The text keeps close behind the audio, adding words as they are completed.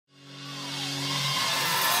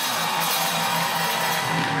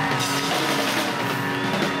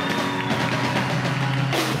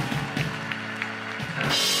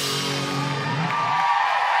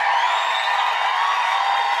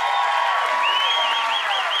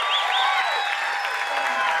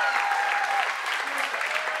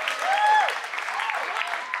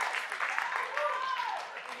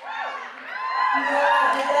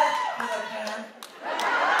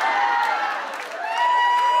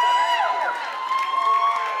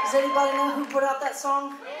Does anybody know who put out that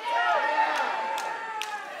song?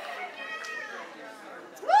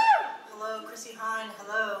 Hello, Chrissy Hine.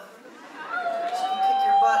 Hello. She can kick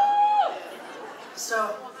your butt.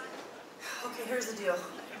 So, okay, here's the deal.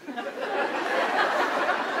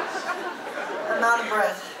 I'm out of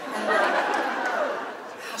breath. And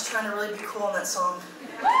I was trying to really be cool on that song.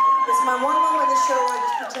 It's my one moment in the show where I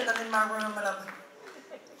just pretend I'm in my room and I'm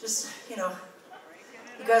just, you know,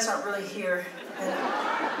 you guys aren't really here. And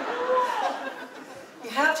you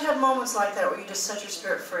have to have moments like that where you just set your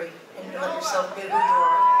spirit free and you let yourself be who you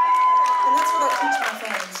are. And that's what I teach my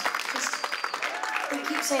fans. Just, they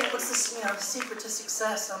keep saying, what's this, you know, secret to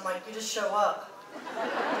success? I'm like, you just show up.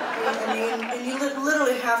 And you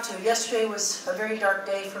literally have to. Yesterday was a very dark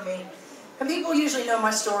day for me. And people usually know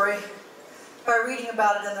my story by reading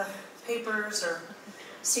about it in the papers or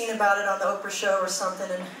seeing about it on the Oprah show or something.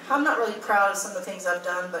 And I'm not really proud of some of the things I've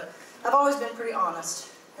done, but I've always been pretty honest.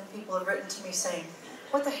 And people have written to me saying,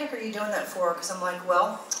 what the heck are you doing that for? Because I'm like,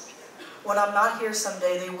 well, when I'm not here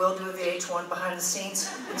someday, they will do a VH1 behind the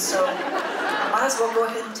scenes. And so I might as well go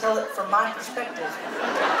ahead and tell it from my perspective.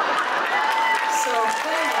 So,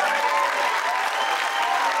 anyway.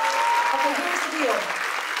 Okay, here's the deal.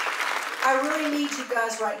 I really need you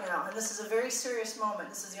guys right now, and this is a very serious moment.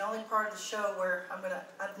 This is the only part of the show where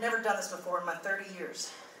I've never done this before in my 30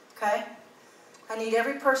 years, okay? I need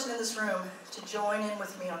every person in this room to join in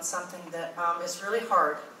with me on something that is really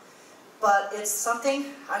hard. But it's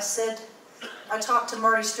something I talked to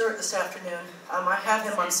Marty Stewart this afternoon. I have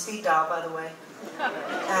him on speed dial, by the way.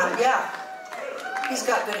 Yeah, he's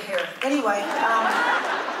got good hair. Anyway,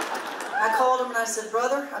 I called him and I said,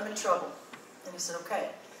 brother, I'm in trouble. And he said,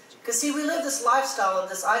 okay. Because see, we live this lifestyle of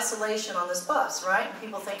this isolation on this bus, right? And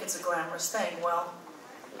people think it's a glamorous thing. Well,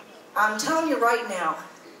 I'm telling you right now,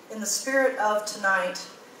 in the spirit of tonight,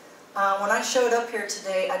 when I showed up here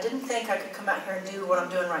today, I didn't think I could come out here and do what I'm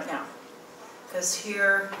doing right now. Because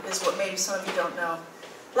here is what maybe some of you don't know.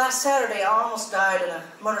 Last Saturday, I almost died in a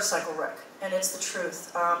motorcycle wreck, and it's the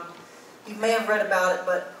truth. You may have read about it,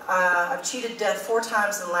 but I've cheated death 4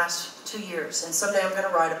 times in the last 2 years, and someday I'm going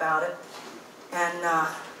to write about it. And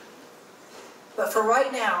but for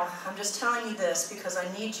right now, I'm just telling you this because I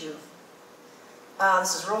need you.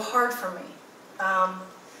 This is real hard for me.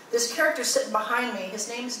 This character sitting behind me, his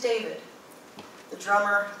name is David, the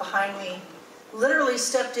drummer behind me, literally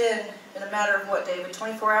stepped in a matter of what, David,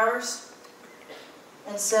 24 hours?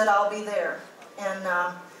 And said, I'll be there. And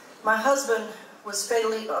my husband was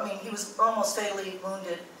he was almost fatally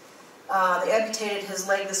wounded. They amputated his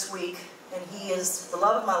leg this week, and he is the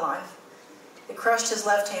love of my life. It crushed his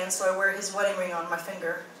left hand, so I wear his wedding ring on my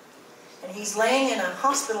finger. And he's laying in a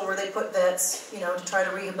hospital where they put vets, you know, to try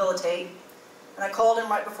to rehabilitate. And I called him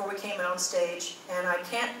right before we came in on stage, and I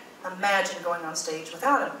can't imagine going on stage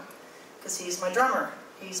without him, because he's my drummer,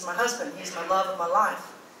 he's my husband, he's my love of my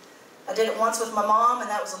life. I did it once with my mom, and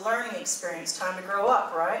that was a learning experience, time to grow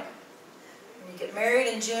up, right? When you get married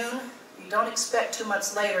in June, you don't expect too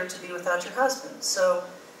much later to be without your husband. So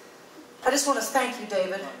I just want to thank you,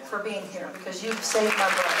 David, for being here, because you've saved my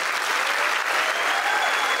breath.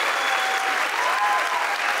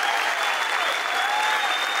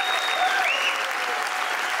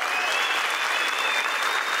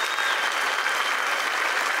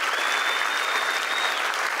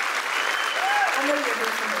 I know you're here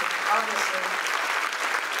for me, obviously.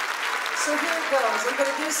 So here it goes. I'm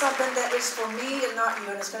going to do something that is for me and not you,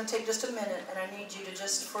 and it's going to take just a minute, and I need you to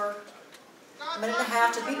just for a minute and a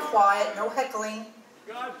half to be quiet, no heckling.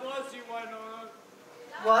 God bless you, Wynonna.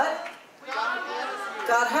 What?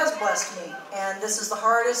 God has blessed me, and this is the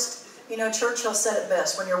hardest. You know, Churchill said it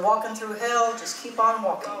best, when you're walking through hell, just keep on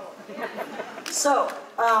walking. So,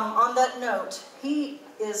 on that note, he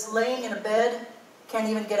is laying in a bed, can't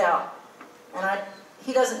even get out. And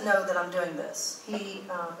he doesn't know that I'm doing this.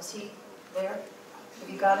 Is he there? Have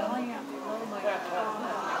you got him? Oh, yeah. Oh, my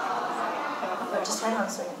God. Just hang on a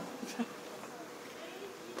second.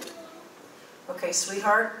 Okay,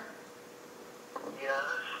 sweetheart? Yes.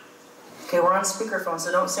 Okay, we're on speakerphone,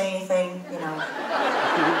 so don't say anything, you know,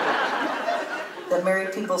 that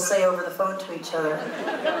married people say over the phone to each other.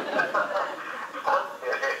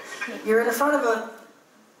 You're in front of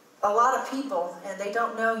a lot of people, and they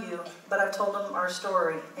don't know you, but I've told them our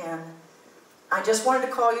story, and I just wanted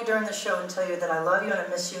to call you during the show and tell you that I love you and I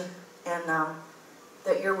miss you, and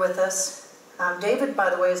that you're with us. David, by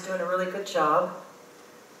the way, is doing a really good job.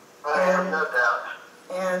 I have no doubt.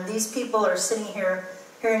 And these people are sitting here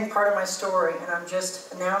hearing part of my story, and I'm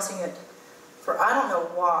just announcing it for I don't know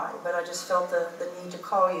why, but I just felt the need to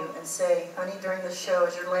call you and say, honey, during the show,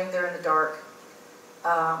 as you're laying there in the dark,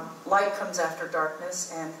 light comes after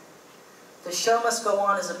darkness, and the show must go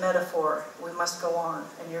on as a metaphor. We must go on,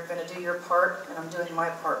 and you're going to do your part, and I'm doing my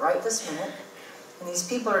part right this minute. And these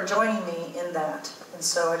people are joining me in that. And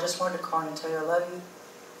so I just wanted to call you and tell you I love you.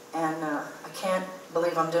 And I can't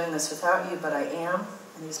believe I'm doing this without you, but I am.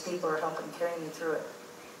 And these people are helping carry me through it.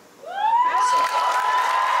 So.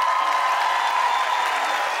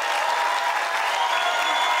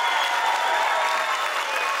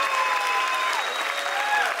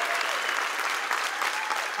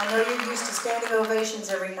 I know you're used to standing ovations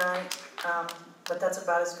every night, but that's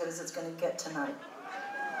about as good as it's going to get tonight.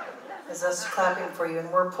 Is us clapping for you,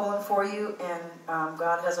 and we're pulling for you, and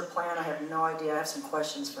God has a plan. I have no idea. I have some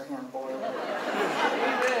questions for him, boy.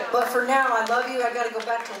 But for now, I love you. I got to go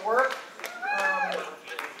back to work.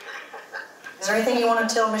 Is there anything you want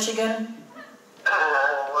to tell Michigan?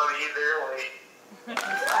 I love you dearly.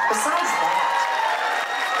 Besides that,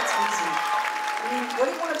 that's easy. I mean, what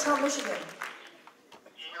do you want to tell Michigan?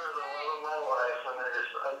 You're the love of my life, and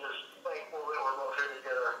I'm just thankful that we're both here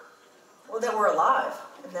together. Well, that we're alive.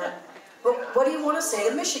 And that. But what do you want to say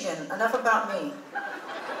to Michigan? Enough about me.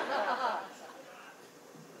 I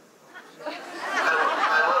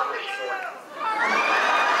love Michigan.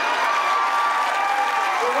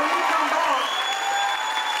 Well, when you come back,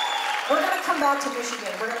 we're going to come back to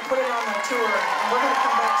Michigan. We're going to put it on the tour, and we're going to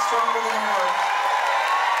come back stronger than ever.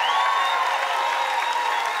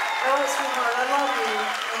 All right, sweetheart, I love you.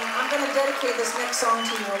 And I'm going to dedicate this next song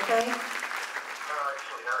to you, okay?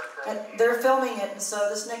 And they're filming it, and so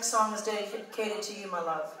this next song is dedicated to you, my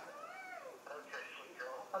love. Okay, sweet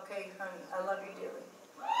girl. Okay, honey, I love you dearly.